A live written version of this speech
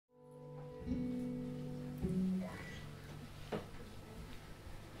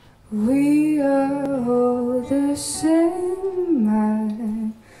We are all the same.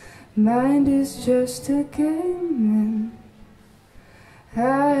 My mind is just a game, and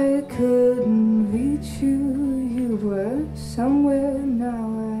I couldn't reach you. You were somewhere, now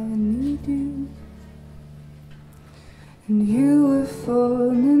I need you. And you were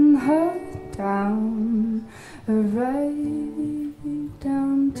falling hard down, right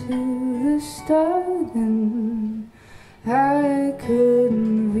down to the start, and I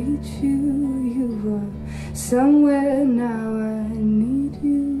couldn't reach you. You were somewhere, now I need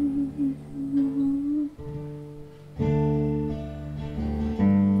you.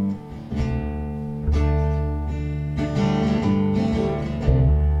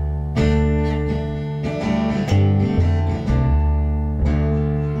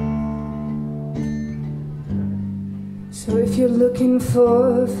 So if you're looking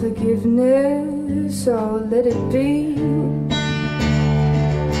for forgiveness, oh, let it be.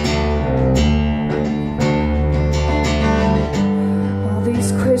 All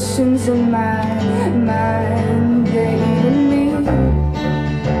these questions in my mind, they're eating me.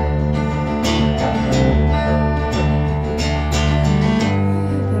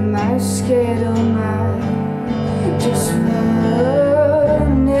 Am I scared or am I just running?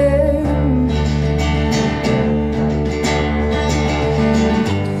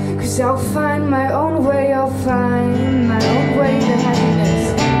 'Cause I'll find my own way, I'll find my own way to happiness.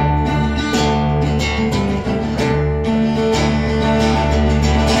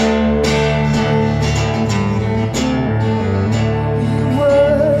 You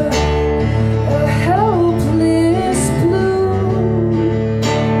were a helpless bloom,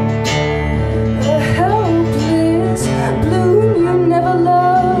 a helpless bloom. You never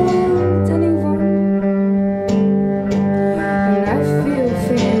loved anyone, and I feel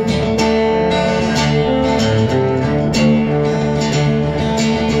for you.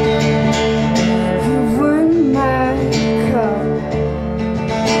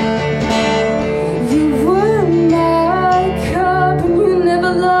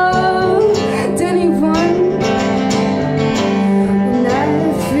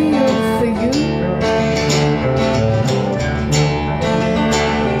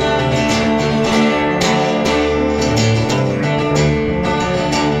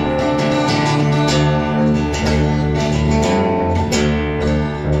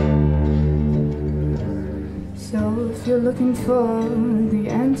 If you're looking for the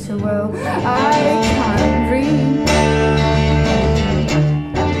answer, well, I can't read.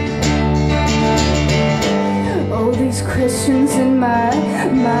 All these questions in my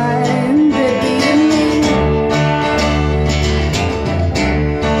mind, they're beating me.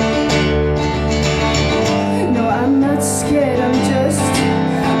 No, I'm not scared, I'm just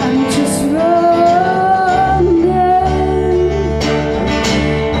running.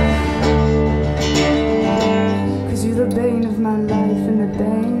 'Cause you're the bane of my life and the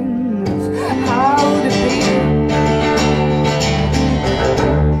bane of how to be.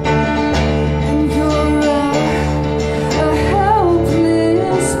 And you're a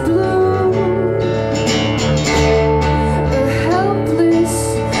helpless blue, a helpless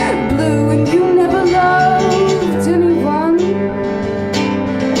blue, and you never loved anyone,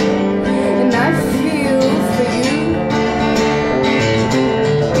 and I feel for you.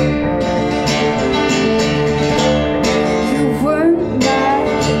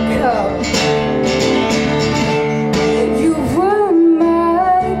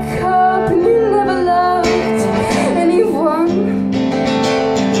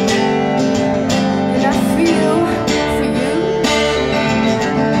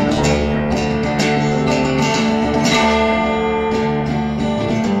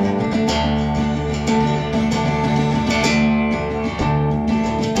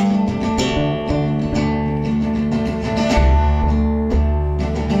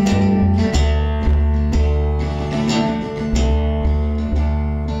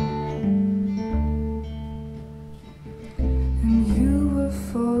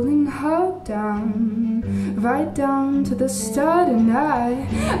 Down, right down to the start, and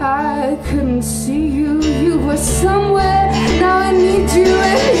I couldn't see you. You were somewhere, now I need you,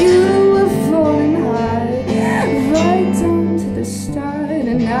 and you were falling high, right down to the start,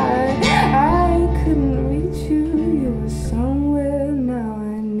 and I couldn't reach you. You were somewhere, now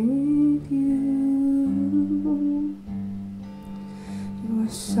I need you. You were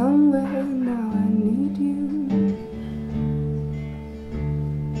somewhere, now I need you.